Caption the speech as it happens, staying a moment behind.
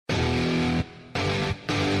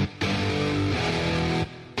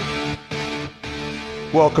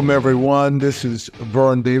Welcome, everyone. This is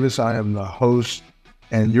Vern Davis. I am the host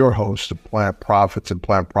and your host of Plant Profits, and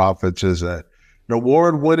Plant Profits is an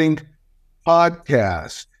award-winning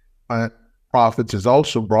podcast. Plant Profits is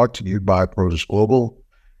also brought to you by Produce Global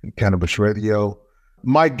and Cannabis Radio.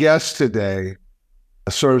 My guest today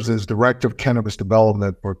serves as Director of Cannabis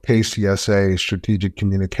Development for KCSA Strategic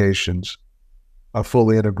Communications, a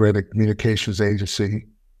fully integrated communications agency.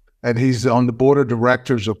 And he's on the board of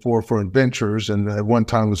directors of Forefront Ventures, and at one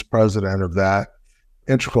time was president of that,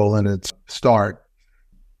 integral in its start,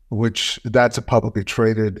 which that's a publicly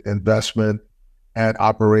traded investment and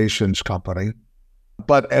operations company.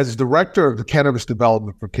 But as director of the cannabis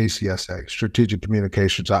development for KCSA, Strategic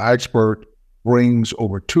Communications, our expert brings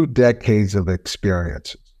over 2 decades of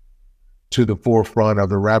experience to the forefront of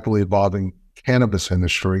the rapidly evolving cannabis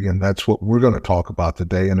industry, and that's what we're going to talk about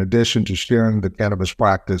today. In addition to sharing the cannabis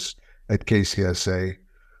practice at KCSA,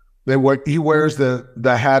 he wears the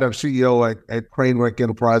hat of CEO at Krane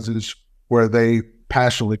Enterprises, where they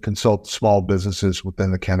passionately consult small businesses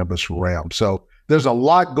within the cannabis realm. So there's a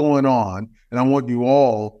lot going on, and I want you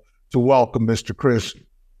all to welcome Mr. Kris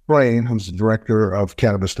Krane, who's the Director of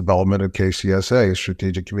Cannabis Development at KCSA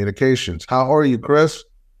Strategic Communications. How are you, Kris?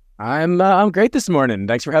 I'm great this morning.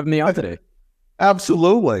 Thanks for having me on today.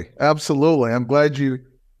 Absolutely. I'm glad you're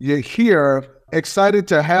here. Excited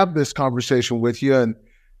to have this conversation with you. And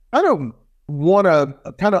I don't want to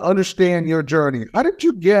kind of understand your journey. How did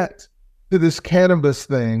you get to this cannabis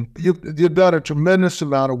thing? You've done a tremendous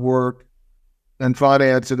amount of work and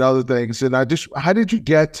finance and other things. And how did you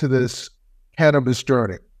get to this cannabis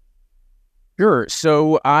journey? Sure.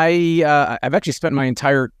 So I've actually spent my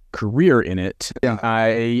entire career in it. Yeah.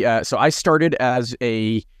 I started as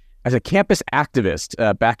a campus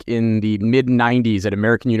activist back in the mid-90s at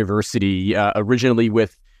American University, originally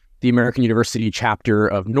with the American University chapter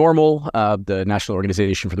of NORML, the National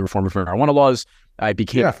Organization for the Reform of Marijuana Laws. I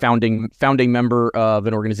became a founding member of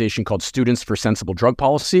an organization called Students for Sensible Drug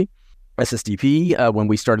Policy, SSDP, when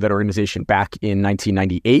we started that organization back in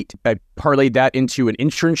 1998. I parlayed that into an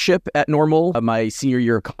internship at NORML my senior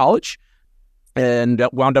year of college, and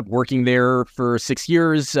wound up working there for 6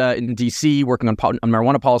 years in D.C., working on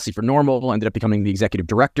marijuana policy for NORML. Ended up becoming the executive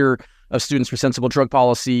director of Students for Sensible Drug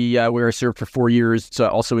Policy, where I served for 4 years,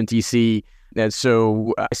 also in D.C. And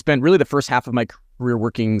so I spent really the first half of my career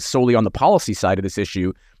working solely on the policy side of this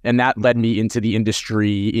issue, and that led me into the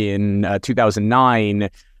industry in 2009,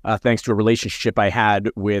 thanks to a relationship I had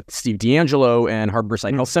with Steve D'Angelo and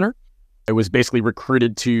Harborside Health Center. I was basically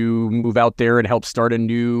recruited to move out there and help start a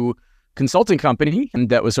new consulting company, and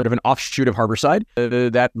that was sort of an offshoot of Harborside.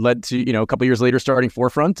 That led to, a couple of years later starting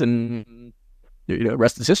Forefront, and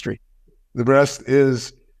rest is history. The rest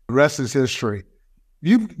is history.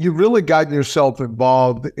 You've really gotten yourself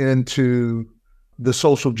involved into the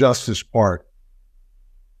social justice part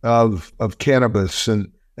of cannabis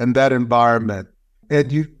and that environment,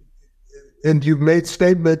 and you've made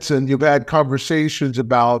statements and you've had conversations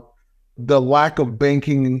about the lack of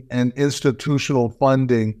banking and institutional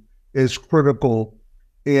funding is critical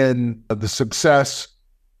in the success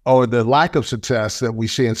or the lack of success that we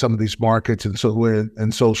see in some of these markets and so in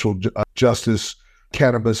social justice,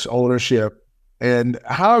 cannabis ownership. And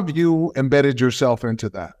how have you embedded yourself into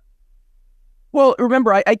that? Well,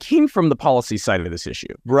 remember, I came from the policy side of this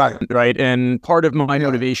issue. Right. And part of my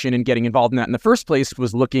motivation in getting involved in that in the first place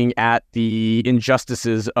was looking at the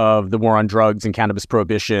injustices of the war on drugs and cannabis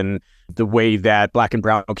prohibition, the way that Black and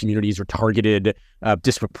brown communities were targeted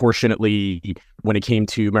disproportionately when it came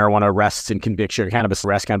to marijuana arrests and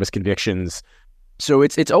cannabis convictions. So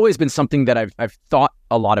it's always been something that I've thought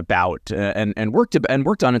a lot about and worked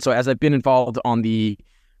on. And so as I've been involved on the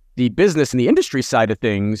business and the industry side of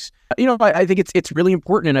things, I think it's really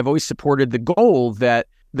important, and I've always supported the goal that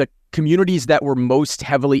the communities that were most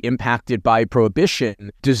heavily impacted by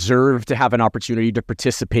prohibition deserve to have an opportunity to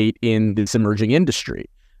participate in this emerging industry.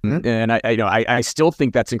 Mm-hmm. And I still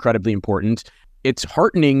think that's incredibly important. It's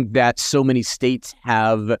heartening that so many states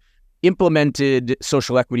have implemented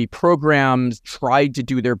social equity programs, tried to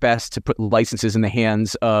do their best to put licenses in the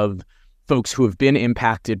hands of folks who have been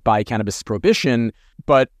impacted by cannabis prohibition,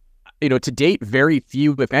 but to date, very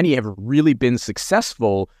few, if any, have really been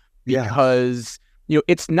successful because,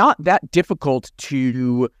 it's not that difficult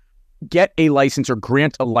to get a license or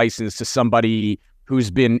grant a license to somebody who's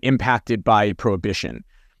been impacted by prohibition.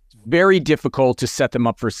 It's very difficult to set them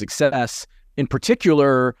up for success, in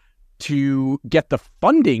particular, to get the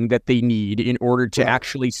funding that they need in order to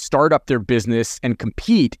actually start up their business and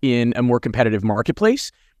compete in a more competitive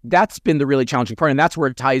marketplace. That's been the really challenging part. And that's where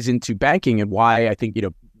it ties into banking and why I think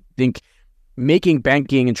making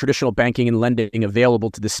banking and traditional banking and lending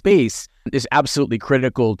available to the space is absolutely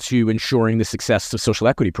critical to ensuring the success of social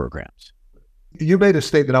equity programs. You made a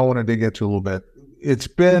statement I want to dig into a little bit. It's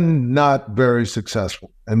been not very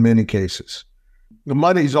successful in many cases. The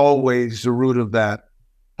money's always the root of that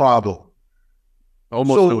problem.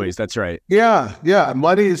 Almost always, that's right. Yeah.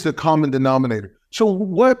 Money is the common denominator. So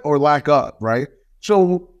what, or lack of, right?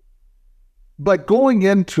 So, but going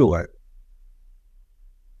into it,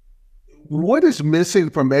 what is missing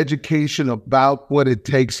from education about what it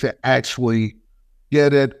takes to actually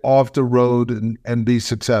get it off the road and be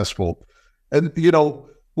successful? And, you know,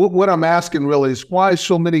 what I'm asking really is why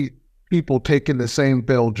so many people taking the same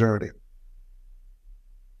failed journey?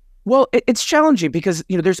 Well, it's challenging because,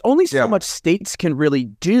 you know, there's only so much states can really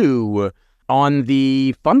do on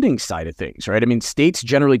the funding side of things, right? I mean, states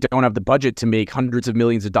generally don't have the budget to make hundreds of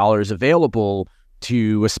millions of dollars available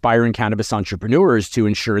to aspiring cannabis entrepreneurs to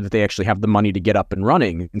ensure that they actually have the money to get up and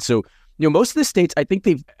running. And so, you know, most of the states, I think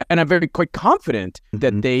and I'm very quite confident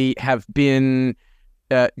that they have been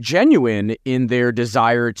genuine in their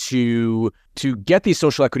desire to get these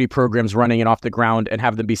social equity programs running and off the ground and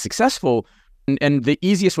have them be successful. And the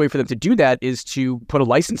easiest way for them to do that is to put a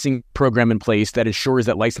licensing program in place that ensures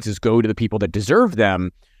that licenses go to the people that deserve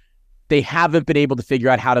them. They haven't been able to figure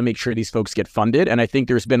out how to make sure these folks get funded. And I think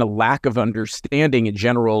there's been a lack of understanding in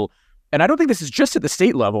general. And I don't think this is just at the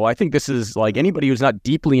state level. I think this is like anybody who's not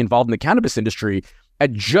deeply involved in the cannabis industry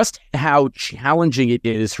at just how challenging it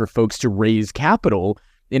is for folks to raise capital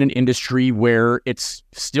in an industry where it's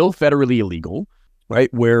still federally illegal,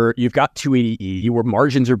 right? Where you've got 280E, where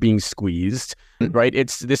margins are being squeezed, right?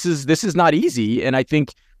 This is not easy. And I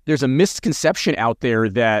think there's a misconception out there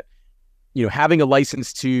that, you know, having a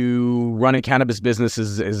license to run a cannabis business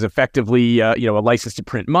is effectively, you know, a license to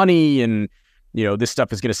print money, and, you know, this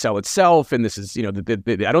stuff is going to sell itself. And this is, you know,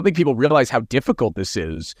 I don't think people realize how difficult this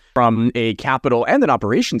is from a capital and an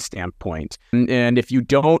operations standpoint. And if you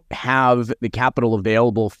don't have the capital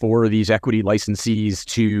available for these equity licensees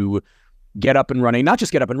to get up and running, not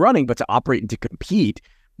just get up and running, but to operate and to compete,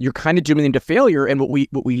 you're kind of doomed into failure. And what we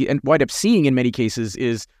wind up seeing in many cases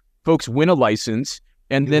is folks win a license,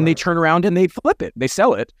 and then they turn around and they flip it. They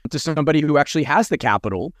sell it to somebody who actually has the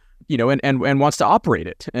capital, you know, and wants to operate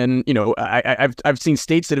it. And, you know, I've seen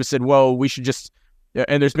states that have said, well, we should just,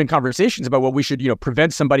 and there's been conversations about, well, we should, you know,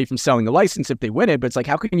 prevent somebody from selling the license if they win it. But it's like,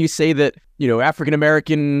 how can you say that, you know,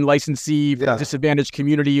 African-American licensee from a disadvantaged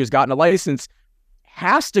community who's gotten a license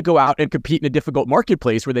has to go out and compete in a difficult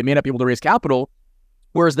marketplace where they may not be able to raise capital?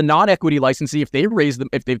 Whereas the non-equity licensee, if they raise them,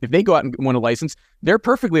 if they go out and win a license, they're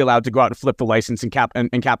perfectly allowed to go out and flip the license and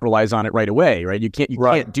capitalize on it right away, right? You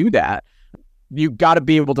can't do that. You got to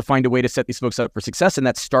be able to find a way to set these folks up for success, and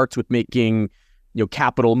that starts with making, you know,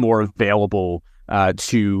 capital more available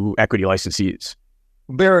to equity licensees.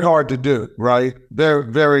 Very hard to do, right?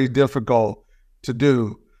 Very, very difficult to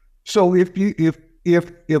do. So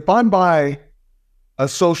if I'm by a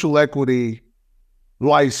social equity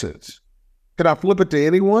license, can I flip it to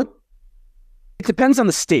anyone? It depends on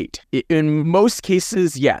the state. In most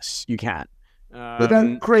cases, yes, you can. But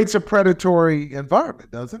that creates a predatory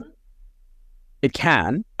environment, doesn't it? It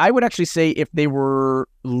can. I would actually say if they were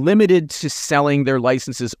limited to selling their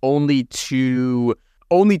licenses only to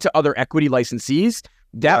other equity licensees,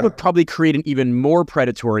 that would probably create an even more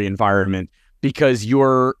predatory environment, because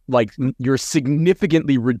you're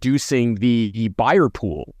significantly reducing the buyer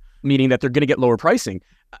pool, meaning that they're going to get lower pricing.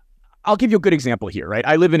 I'll give you a good example here, right?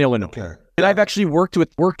 I live in Illinois, and I've actually worked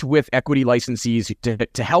with equity licensees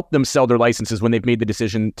to help them sell their licenses when they've made the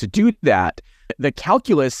decision to do that. The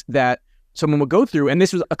calculus that someone would go through, and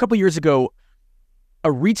this was a couple of years ago,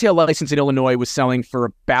 a retail license in Illinois was selling for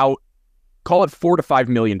about, call it $4 to $5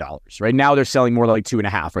 million, right? Now they're selling more like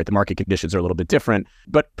 2.5, right? The market conditions are a little bit different,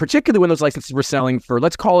 but particularly when those licenses were selling for,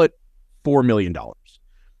 let's call it $4 million,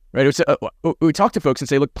 right? It was, we talk to folks and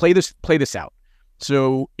say, look, play this out.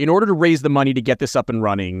 So in order to raise the money to get this up and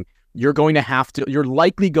running, you're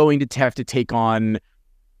likely going to have to take on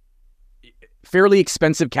fairly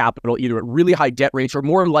expensive capital, either at really high debt rates, or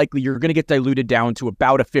more likely you're going to get diluted down to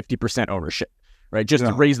about a 50% ownership, right? Just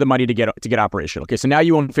to raise the money to get operational. Okay, so now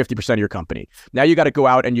you own 50% of your company. Now you got to go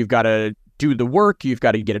out and you've got to do the work. You've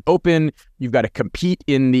got to get it open. You've got to compete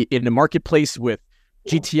in the marketplace with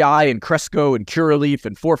GTI and Cresco and Curaleaf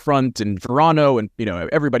and Forefront and Verano and, you know,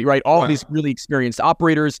 everybody, right? All these really experienced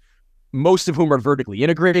operators, most of whom are vertically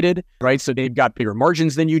integrated, right? So they've got bigger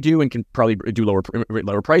margins than you do and can probably do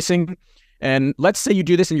lower pricing. And let's say you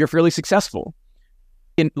do this and you're fairly successful.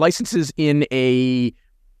 In licenses in a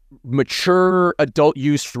mature adult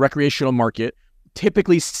use recreational market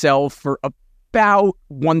typically sell for about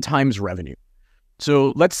 1 times revenue,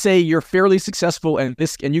 So let's say you're fairly successul and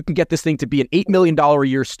you can get this thing to be an $8 million a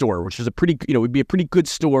year store, which is would be a pretty good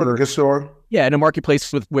store. Good store. Yeah, in a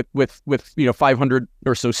marketplace with 500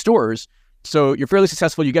 or so stores. So you're fairly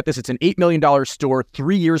successful. You get this. It's an $8 million store.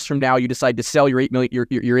 3 years from now, you decide to sell your $8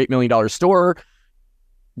 million store.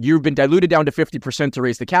 You've been diluted down to 50% to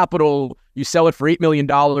raise the capital. You sell it for $8 million.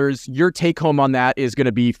 Your take home on that is going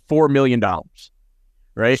to be $4 million, right?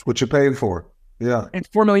 That's what you're paying for. Yeah. It's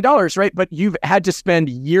 $4 million, right? But you've had to spend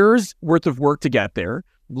years worth of work to get there.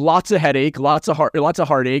 Lots of headache, lots of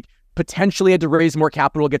heartache, potentially had to raise more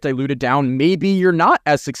capital, get diluted down. Maybe you're not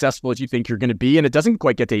as successful as you think you're going to be, and it doesn't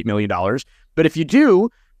quite get to $8 million. But if you do,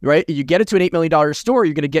 right, you get it to an $8 million store,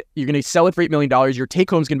 you're going to sell it for $8 million. Your take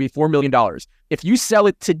home is going to be $4 million. If you sell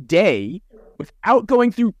it today without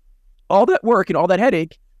going through all that work and all that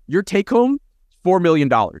headache, your take home, $4 million,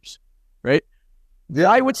 right? Yeah.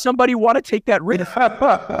 Why would somebody want to take that risk?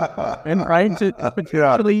 And right to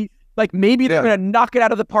potentially, like, maybe they're going to knock it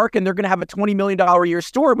out of the park and they're going to have a $20 million a year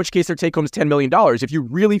store, in which case their take home is $10 million. If you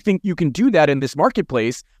really think you can do that in this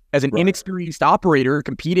marketplace as an inexperienced operator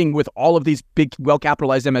competing with all of these big,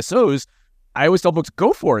 well-capitalized MSOs, I always tell folks,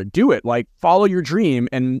 go for it, do it. Like, follow your dream,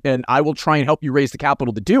 and I will try and help you raise the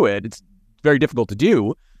capital to do it. It's very difficult to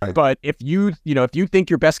do. Right. But if you think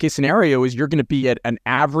your best case scenario is you're going to be at an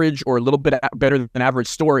average or a little bit better than average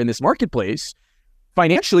store in this marketplace,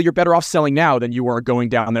 financially, you're better off selling now than you are going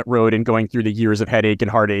down that road and going through the years of headache and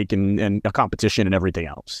heartache and a competition and everything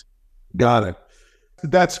else. Got it.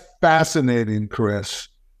 That's fascinating, Kris.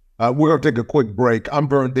 We're going to take a quick break. I'm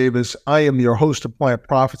Vern Davis. I am your host of Plant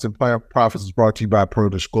Profits, and Plant Profits is brought to you by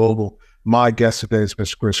Produce Global. My guest today is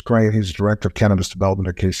Mr. Kris Krane. He's Director of Cannabis Development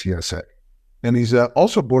at KCSA. And he's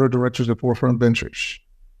also Board of Directors at Forefront Ventures.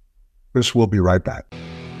 Kris, we'll be right back.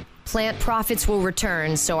 Plant Profits will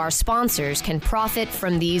return so our sponsors can profit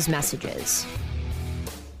from these messages.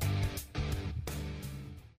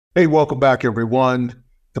 Hey, welcome back, everyone,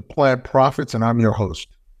 to Plant Profits, and I'm your host,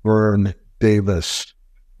 Vern Davis.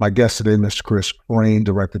 My guest today, Mr. Kris Krane,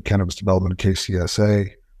 Director of Cannabis Development at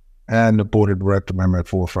KCSA, and the Board of Director member at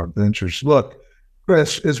Forefront Ventures. Look,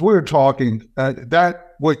 Kris, as we were talking,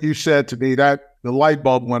 what you said to me, that the light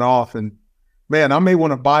bulb went off, and man, I may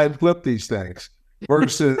want to buy and flip these things.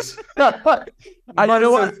 Versus, why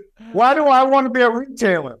do I want to be a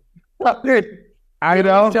retailer?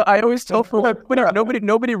 I always tell folks,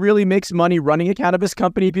 nobody really makes money running a cannabis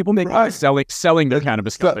company. People make money selling their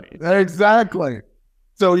cannabis company. Exactly.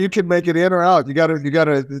 So you can make it in or out. You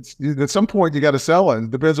gotta. At some point, you got to sell it.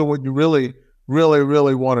 It depends on what you really, really,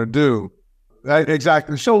 really want to do.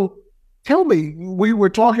 Exactly. So tell me, we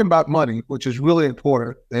were talking about money, which is really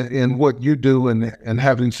important in what you do and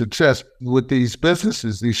having success with these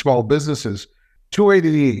businesses, these small businesses.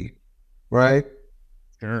 280E, right?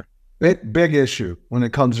 Sure. Big issue when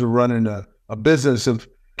it comes to running a business of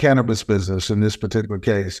cannabis business in this particular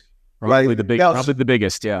case. Probably the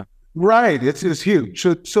biggest, yeah. Right. It's huge.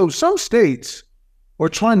 So some states are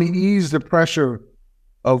trying to ease the pressure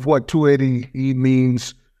of what 280E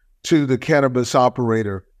means to the cannabis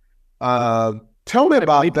operator. Tell me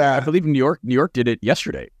about that. I believe New York did it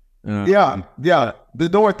yesterday. Yeah. The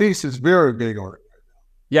Northeast is very big on it.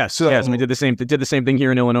 Yes. We did the same thing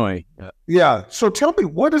here in Illinois. Yeah. So tell me,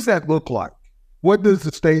 what does that look like? What does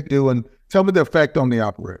the state do? And tell me the effect on the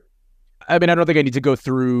operator. I mean, I don't think I need to go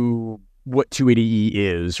through what 280E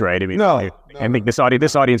is, right? I mean, I think this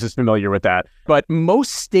audience is familiar with that. But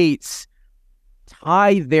most states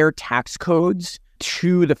tie their tax codes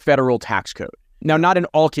to the federal tax code. Now, not in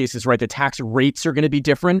all cases, right? The tax rates are going to be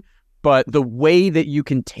different, but the way that you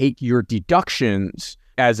can take your deductions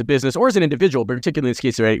as a business or as an individual, but particularly in this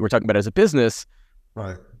case, right, we're talking about as a business,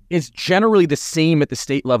 right, is generally the same at the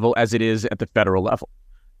state level as it is at the federal level.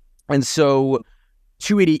 And so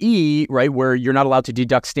 280E, right, where you're not allowed to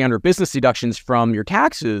deduct standard business deductions from your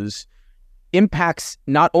taxes, impacts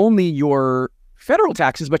not only your federal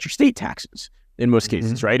taxes, but your state taxes in most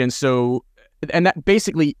cases, right? And so, and that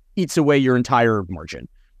basically eats away your entire margin,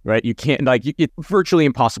 right? You can't, it's virtually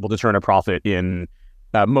impossible to turn a profit in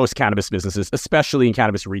most cannabis businesses, especially in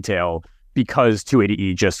cannabis retail, because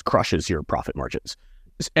 280E just crushes your profit margins.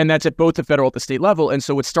 And that's at both the federal and the state level. And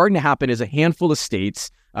so what's starting to happen is a handful of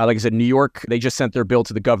states, like I said, New York, they just sent their bill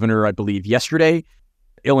to the governor, I believe, yesterday.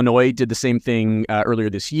 Illinois did the same thing earlier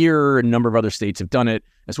this year. A number of other states have done it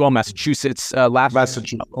as well. Massachusetts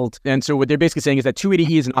Massachusetts. And so what they're basically saying is that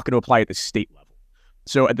 280E is not going to apply at the state level.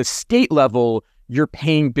 So at the state level, you're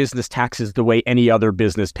paying business taxes the way any other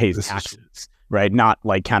business pays taxes, right? Not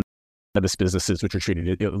like cannabis businesses, which are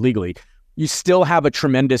treated illegally. You still have a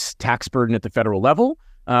tremendous tax burden at the federal level,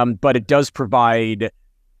 but it does provide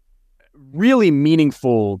really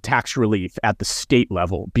meaningful tax relief at the state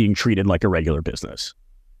level, being treated like a regular business.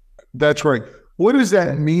 That's right. What is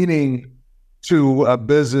that meaning to a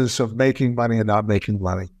business of making money and not making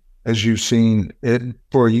money, as you've seen it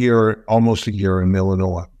for almost a year in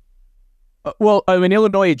Illinois? Well, I mean,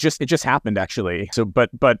 Illinois, it just happened actually. So, but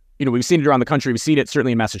we've seen it around the country. We've seen it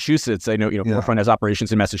certainly in Massachusetts. I know, Forefront has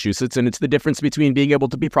operations in Massachusetts, and it's the difference between being able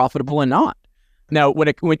to be profitable and not. Now,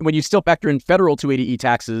 when you still factor in federal 280E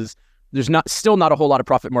taxes, there's still not a whole lot of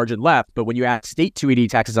profit margin left. But when you add state 280E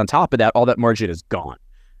taxes on top of that, all that margin is gone.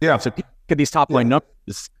 Yeah. So look at these top line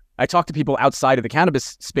numbers. I talk to people outside of the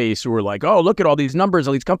cannabis space who are like, "Oh, look at all these numbers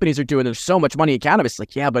all these companies are doing. There's so much money in cannabis."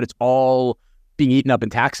 Like, yeah, but it's all being eaten up in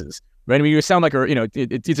taxes. Right? I mean, you sound like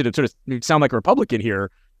it's easy to sort of sound like a Republican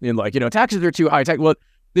here, and like, taxes are too high. Well,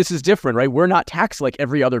 this is different, right? We're not taxed like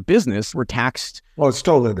every other business. We're taxed. Well, it's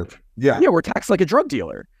totally different. Yeah, we're taxed like a drug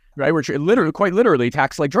dealer, right? We're quite literally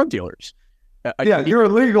taxed like drug dealers. You're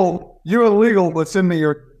illegal. You're illegal, but send me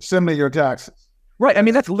your taxes. Right. I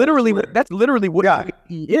mean, that's literally what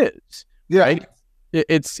he is. Yeah. Right?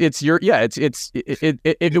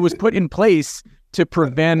 It was put in place to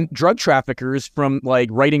prevent drug traffickers from like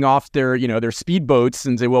writing off their speedboats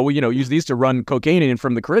and say, well, we use these to run cocaine in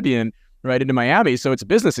from the Caribbean right into Miami, so it's a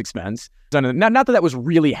business expense. Not that was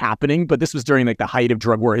really happening, but this was during like the height of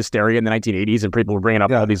drug war hysteria in the 1980s, and people were bringing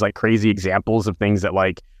up all these like crazy examples of things that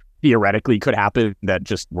like theoretically could happen that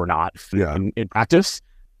just were not in practice.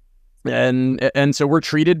 And so we're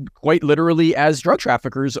treated quite literally as drug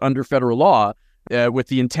traffickers under federal law, with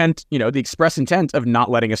the intent, the express intent of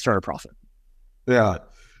not letting us turn a profit. Yeah.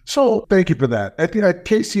 So thank you for that. At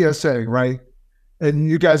KCSA, right? And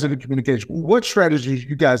you guys are in communication. What strategies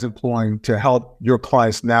you guys employing to help your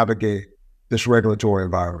clients navigate this regulatory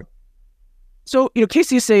environment? So,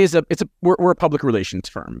 KCSA we're a public relations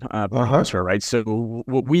firm, right? So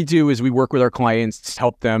what we do is we work with our clients to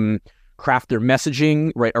help them craft their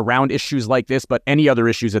messaging right around issues like this, but any other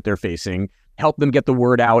issues that they're facing, help them get the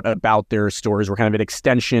word out about their stores. We're kind of an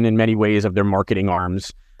extension in many ways of their marketing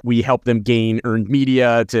arms. We help them gain earned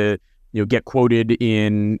media to, get quoted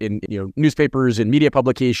in newspapers and media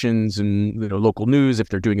publications and local news if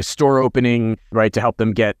they're doing a store opening, right? To help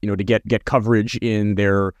them get coverage in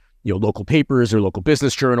their local papers or local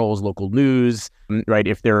business journals, local news, right?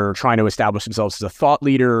 If they're trying to establish themselves as a thought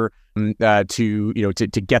leader, to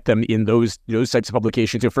get them in those types of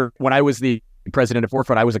publications. When I was the president of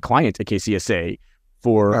Forefront, I was a client at KCSA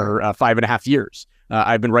for 5.5 years.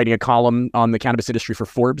 I've been writing a column on the cannabis industry for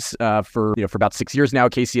Forbes for about 6 years now.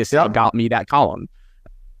 KCSA got me that column,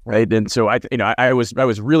 right? And so I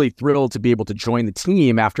was really thrilled to be able to join the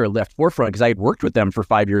team after I left Forefront, because I had worked with them for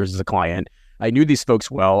 5 years as a client. I knew these folks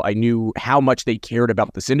well. I knew how much they cared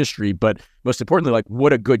about this industry, but most importantly, like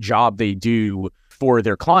what a good job they do for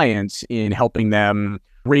their clients in helping them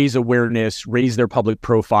raise awareness, raise their public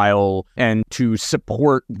profile, and to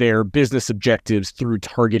support their business objectives through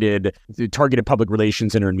targeted public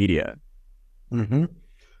relations and earned media. Mm-hmm.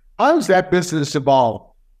 How does that business evolve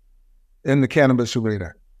in the cannabis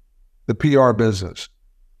arena, the PR business?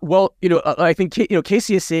 Well, I think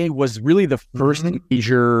KCSA was really the first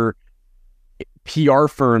major PR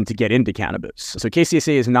firm to get into cannabis. So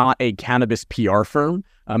KCSA is not a cannabis PR firm.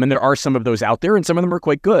 And there are some of those out there, and some of them are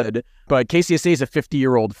quite good. But KCSA is a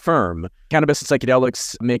 50-year-old firm. Cannabis and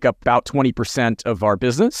psychedelics make up about 20% of our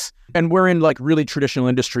business. And we're in like really traditional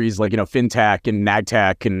industries like, fintech and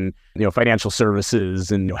nagtech and, financial services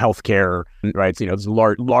and healthcare, right? Those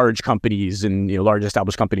large companies and, large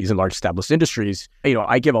established companies and large established industries.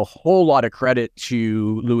 I give a whole lot of credit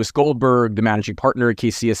to Louis Goldberg, the managing partner at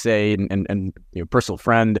KCSA and personal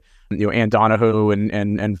friend, Ann Donahoe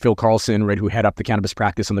and Phil Carlson, right, who head up the cannabis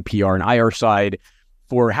practice on the PR and IR side,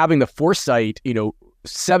 for having the foresight,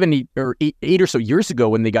 70 or 8 or so years ago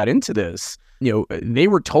when they got into this. They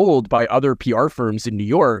were told by other PR firms in New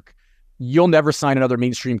York, you'll never sign another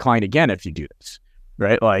mainstream client again if you do this,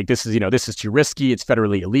 right? Like this is too risky. It's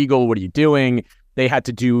federally illegal. What are you doing? They had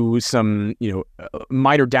to do some,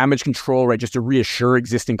 minor damage control, right? Just to reassure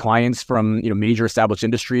existing clients from, major established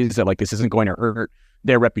industries that like this isn't going to hurt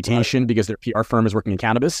their reputation because their PR firm is working in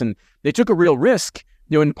cannabis. And they took a real risk,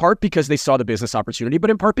 in part because they saw the business opportunity,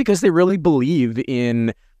 but in part because they really believe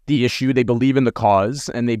in the issue. They believe in the cause,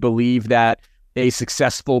 and they believe that a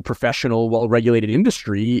successful, professional, well-regulated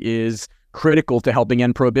industry is critical to helping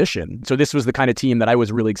end prohibition. So this was the kind of team that I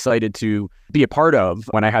was really excited to be a part of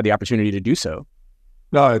when I had the opportunity to do so.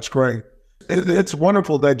 No, it's great. It's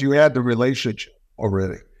wonderful that you had the relationship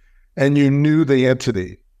already, and you knew the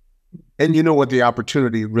entity, and you know what the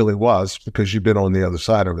opportunity really was because you've been on the other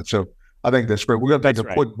side of it. So I think that's great. We're going to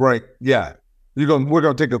take a quick break. Yeah. We're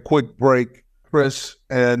gonna take a quick break, Kris,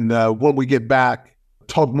 and when we get back,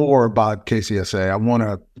 talk more about KCSA. I want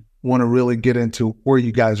to really get into where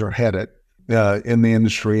you guys are headed in the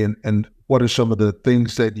industry, and what are some of the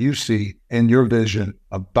things that you see in your vision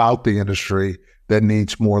about the industry that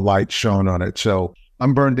needs more light shown on it. So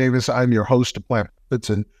I'm Vern Davis. I'm your host of Plant Profits,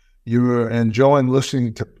 and you're enjoying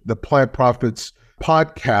listening to the Plant Profits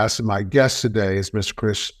podcast. And my guest today is Mr.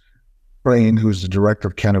 Kris Krane, who's the Director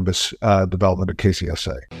of Cannabis Development at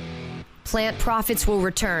KCSA. Plant Profits will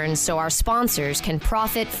return so our sponsors can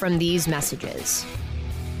profit from these messages.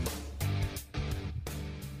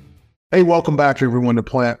 Hey, welcome back, everyone, to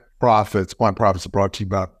Plant Profits. Plant Profits are brought to you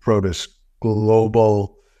by Produce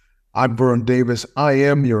Global. I'm Vern Davis. I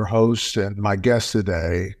am your host, and my guest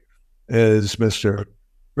today is Mr.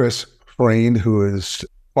 Kris Krane, who is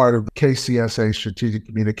part of KCSA Strategic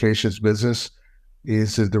Communications business.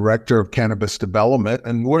 He's the Director of Cannabis Development,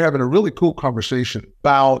 and we're having a really cool conversation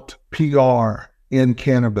about PR in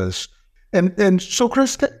cannabis. And so,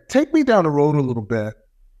 Kris, take me down the road a little bit.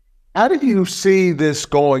 How do you see this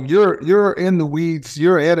going? You're in the weeds,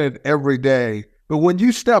 you're in it every day, but when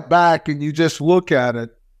you step back and you just look at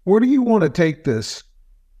it, where do you want to take this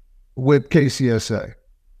with KCSA?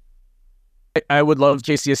 I would love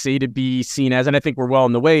KCSA to be seen as, and I think we're well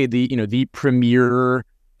on the way, the premier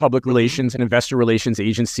public relations and investor relations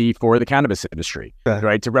agency for the cannabis industry,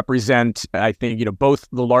 right? To represent, I think, both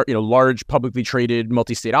the large publicly traded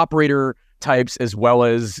multi-state operator types, as well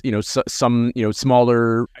as, some,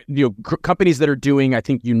 smaller, companies that are doing, I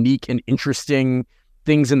think, unique and interesting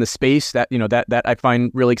things in the space that, that I find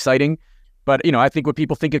really exciting. But, I think when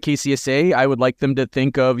people think of KCSA, I would like them to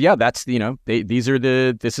think of, that's, this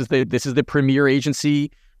is the premier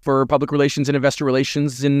agency for public relations and investor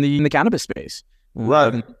relations in the cannabis space.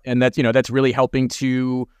 Right. And that's, that's really helping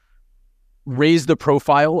to raise the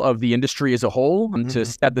profile of the industry as a whole, and to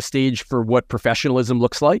set the stage for what professionalism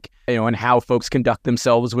looks like, and how folks conduct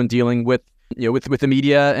themselves when dealing with, with the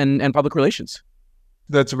media and public relations.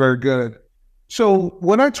 That's very good. So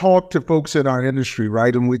when I talk to folks in our industry,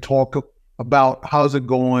 right, and we talk about how's it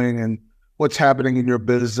going and what's happening in your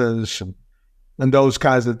business and those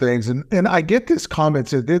kinds of things, and I get this comment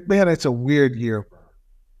that, man, it's a weird year.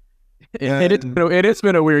 It has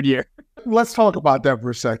been a weird year. Let's talk about that for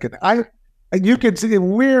a second. You can see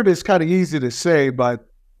weird is kind of easy to say, but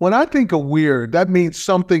when I think of weird, that means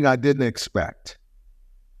something I didn't expect.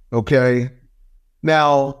 Okay.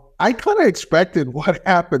 Now, I kind of expected what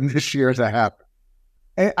happened this year to happen.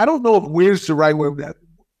 And I don't know if weird's the right word.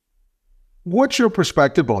 What's your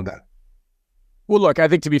perspective on that? Well, look, I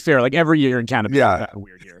think, to be fair, like every year in cannabis, is a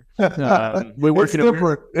weird year. We work in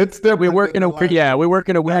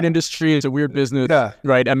a weird industry. It's a weird business,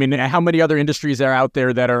 right? I mean, how many other industries are out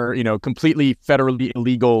there that are, completely federally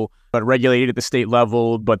illegal but regulated at the state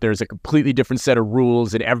level? But there's a completely different set of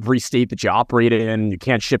rules in every state that you operate in. You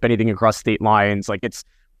can't ship anything across state lines. Like,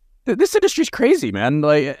 this industry's crazy, man.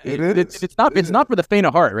 Like, it's not for the faint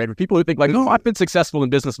of heart, right? For people who think like, I've been successful in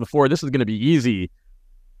business before, this is going to be easy.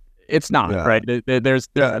 It's not, right?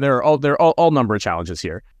 There are all number of challenges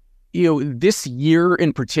here. This year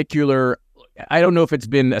in particular, I don't know if it's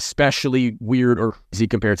been especially weird or easy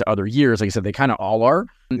compared to other years. Like I said, they kind of all are,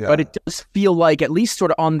 but it does feel like, at least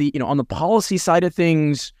sort of on the, on the policy side of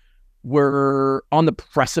things, we're on the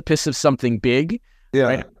precipice of something big.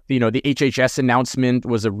 Right? The HHS announcement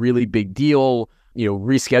was a really big deal.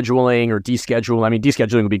 Rescheduling or descheduling. I mean,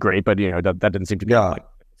 descheduling would be great, but that doesn't seem to be like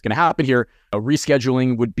it's going to happen here.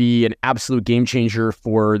 Rescheduling would be an absolute game changer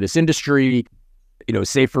for this industry.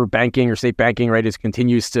 Safer banking or safe banking, right,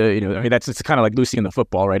 continues to, I mean, it's kind of like Lucy in the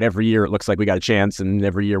football, right? Every year it looks like we got a chance, and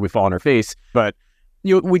every year we fall on our face. But,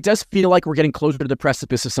 we just feel like we're getting closer to the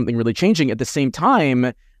precipice of something really changing. At the same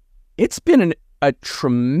time, it's been a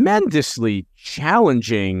tremendously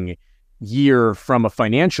challenging year from a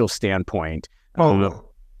financial standpoint.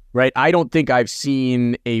 Right? I don't think I've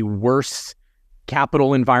seen a worse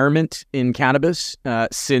capital environment in cannabis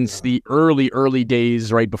since the early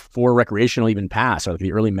days, right before recreational even passed, or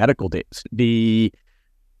the early medical days. The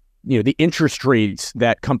interest rates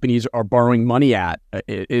that companies are borrowing money at,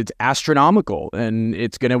 it's astronomical, and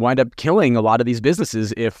it's going to wind up killing a lot of these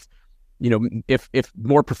businesses if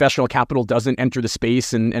more professional capital doesn't enter the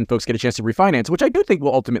space and folks get a chance to refinance, which I do think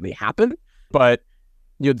will ultimately happen. But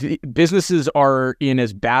the businesses are in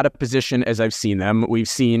as bad a position as I've seen them. We've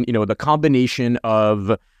seen, the combination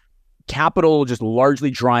of capital just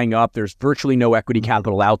largely drying up. There's virtually no equity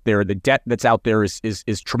capital out there. The debt that's out there is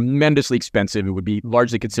tremendously expensive. It would be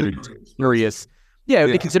largely considered serious.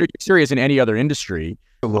 They consider it serious in any other industry.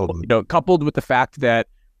 Coupled with the fact that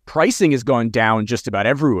pricing has gone down just about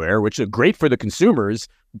everywhere, which is great for the consumers,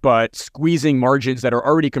 but squeezing margins that are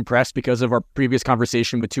already compressed because of our previous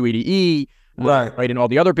conversation with 280E, right, and all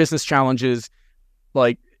the other business challenges.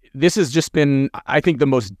 Like, this has just been, I think, the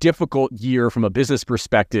most difficult year from a business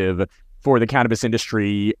perspective for the cannabis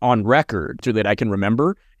industry on record that I can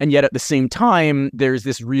remember. And yet at the same time, there's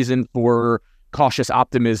this reason for cautious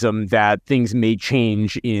optimism that things may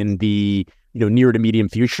change in the near to medium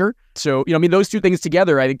future. So, I mean, those two things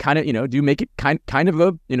together, I think kind of, do make it kind of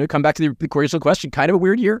a, come back to the original question, kind of a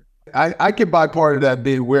weird year. I can buy part of that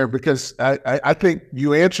being weird because I think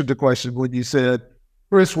you answered the question when you said,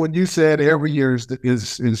 Kris, when you said every year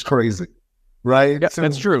is crazy, right? Yeah, so,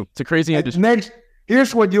 that's true. It's a crazy industry.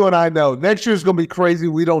 Here's what you and I know. Next year's going to be crazy.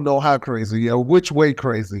 We don't know how crazy, which way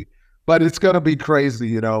crazy, but it's going to be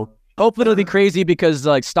crazy, Hopefully it'll be crazy because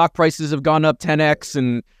like stock prices have gone up 10x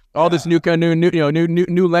and all this new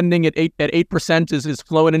lending at 8% is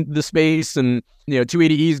flowing into the space, and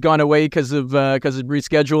 280E's gone away because of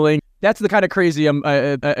rescheduling. That's the kind of crazy I'm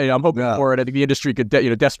hoping for, and I think the industry could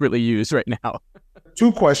desperately use right now.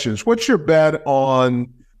 Two questions. What's your bet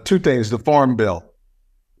on two things? The Farm Bill,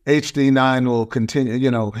 HD9 will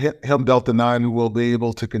continue. Hemp Delta 9 will be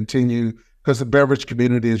able to continue because the beverage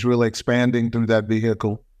community is really expanding through that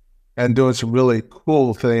vehicle and doing some really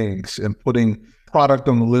cool things and putting product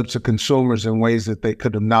on the lips of consumers in ways that they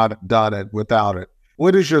could have not done it without it.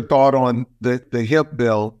 What is your thought on the hemp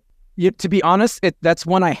bill? Yeah, to be honest, that's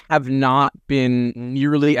one I have not been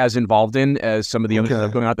nearly as involved in as some of the others that are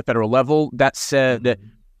going on at the federal level. That said,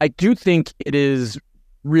 I do think it is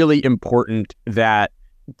really important that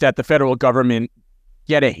the federal government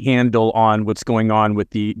get a handle on what's going on with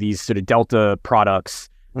these sort of Delta products,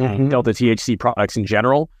 Delta THC products in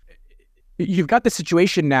general. You've got the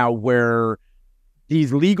situation now where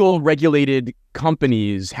these legal regulated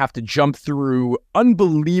companies have to jump through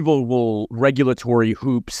unbelievable regulatory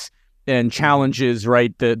hoops and challenges,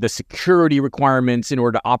 right? The security requirements in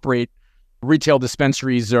order to operate retail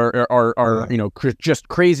dispensaries are just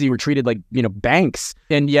crazy. We're treated like, banks.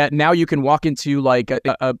 And yet now you can walk into like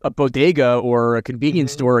a bodega or a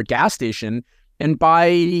convenience store or a gas station and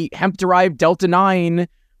buy hemp-derived Delta 9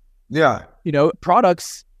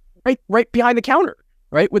 products right behind the counter.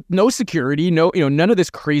 Right, with no security, none of this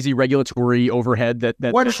crazy regulatory overhead. That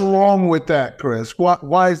what's wrong with that, Kris?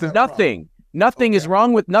 Why is that? Nothing is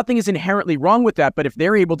wrong with. Nothing is inherently wrong with that. But if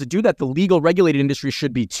they're able to do that, the legal regulated industry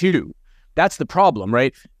should be too. That's the problem,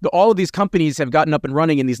 right? All of these companies have gotten up and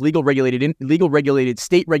running in these legal regulated,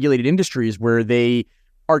 state regulated industries where they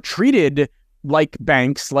are treated like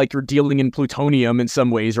banks, like you're dealing in plutonium in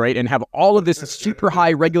some ways, right? And have all of this super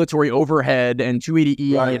high regulatory overhead and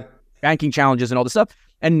 280E. Right. Banking challenges and all this stuff,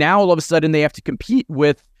 and now all of a sudden they have to compete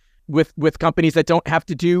with companies that don't have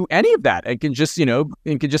to do any of that and can just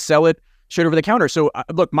sell it straight over the counter. So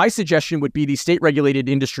look, my suggestion would be these state regulated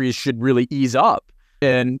industries should really ease up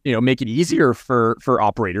and make it easier for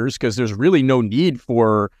operators, because there's really no need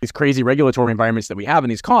for these crazy regulatory environments that we have and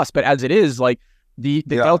these costs. But as it is, like the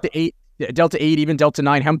Delta 8, even Delta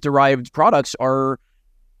 9 hemp derived products are,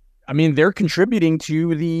 I mean, they're contributing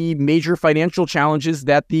to the major financial challenges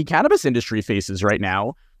that the cannabis industry faces right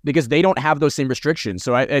now because they don't have those same restrictions.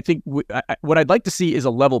 So I think what I'd like to see is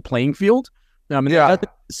a level playing field. That doesn't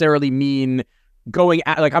necessarily mean going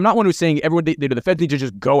at, like, I'm not one who's saying everyone, the feds need to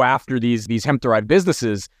just go after these hemp-derived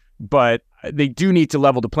businesses, but they do need to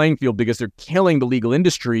level the playing field because they're killing the legal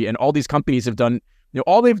industry, and all these companies have done,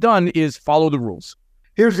 all they've done is follow the rules.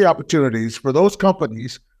 Here's the opportunities for those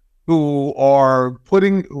companies who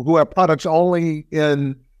have products only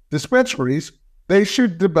in dispensaries. They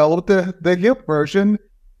should develop the hemp version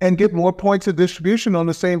and get more points of distribution on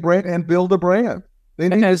the same brand and build a brand.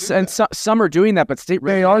 Some are doing that, but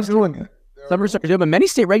they are doing it. Some are starting to do it, but many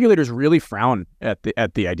state regulators really frown at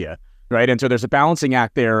the idea, right? And so there's a balancing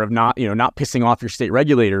act there of not pissing off your state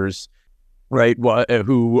regulators, right?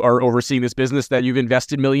 Who are overseeing this business that you've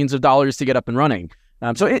invested millions of dollars to get up and running.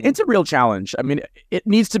 So it's a real challenge. I mean, it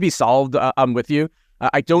needs to be solved. I'm with you.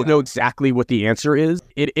 I don't know exactly what the answer is.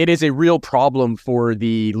 It is a real problem for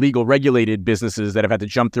the legal regulated businesses that have had to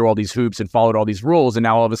jump through all these hoops and followed all these rules, and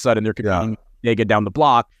now all of a sudden they're competing naked down the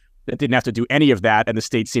block that didn't have to do any of that, and the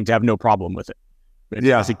states seem to have no problem with it.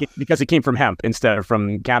 Right? Because it came from hemp instead of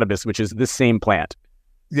from cannabis, which is the same plant.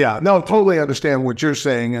 Yeah, no, totally understand what you're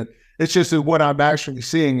saying. It's just that what I'm actually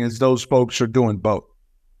seeing is those folks are doing both.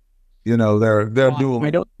 They're doing.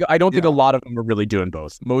 I don't think a lot of them are really doing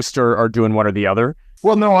both. Most are doing one or the other.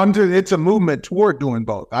 Well, no, it's a movement toward doing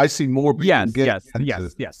both. I see more people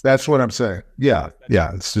yes. That's what I'm saying. Yeah.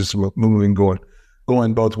 It's just moving going.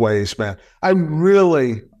 going both ways, man. I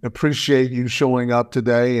really appreciate you showing up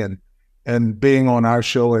today and being on our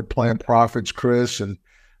show at Plant Profits, Kris. And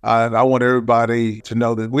I want everybody to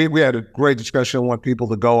know that we had a great discussion. I want people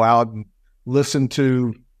to go out and listen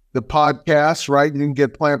to the podcast, right? You can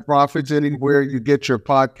get Plant Profits anywhere you get your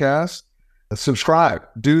podcast. Subscribe,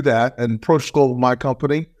 do that. And Approach Global, my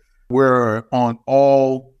company, we're on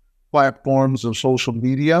all platforms of social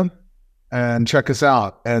media. And check us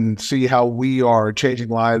out and see how we are changing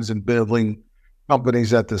lives and building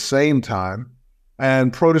companies at the same time.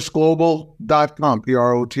 And protisglobal.com,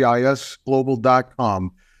 Protis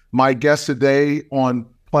global.com. My guest today on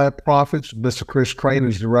Plant Profits, Mr. Kris Krane,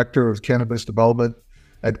 is Director of Cannabis Development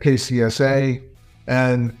at KCSA.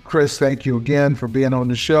 And Kris, thank you again for being on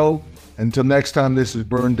the show. Until next time, this is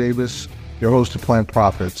Vern Davis, your host of Plant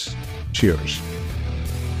Profits. Cheers.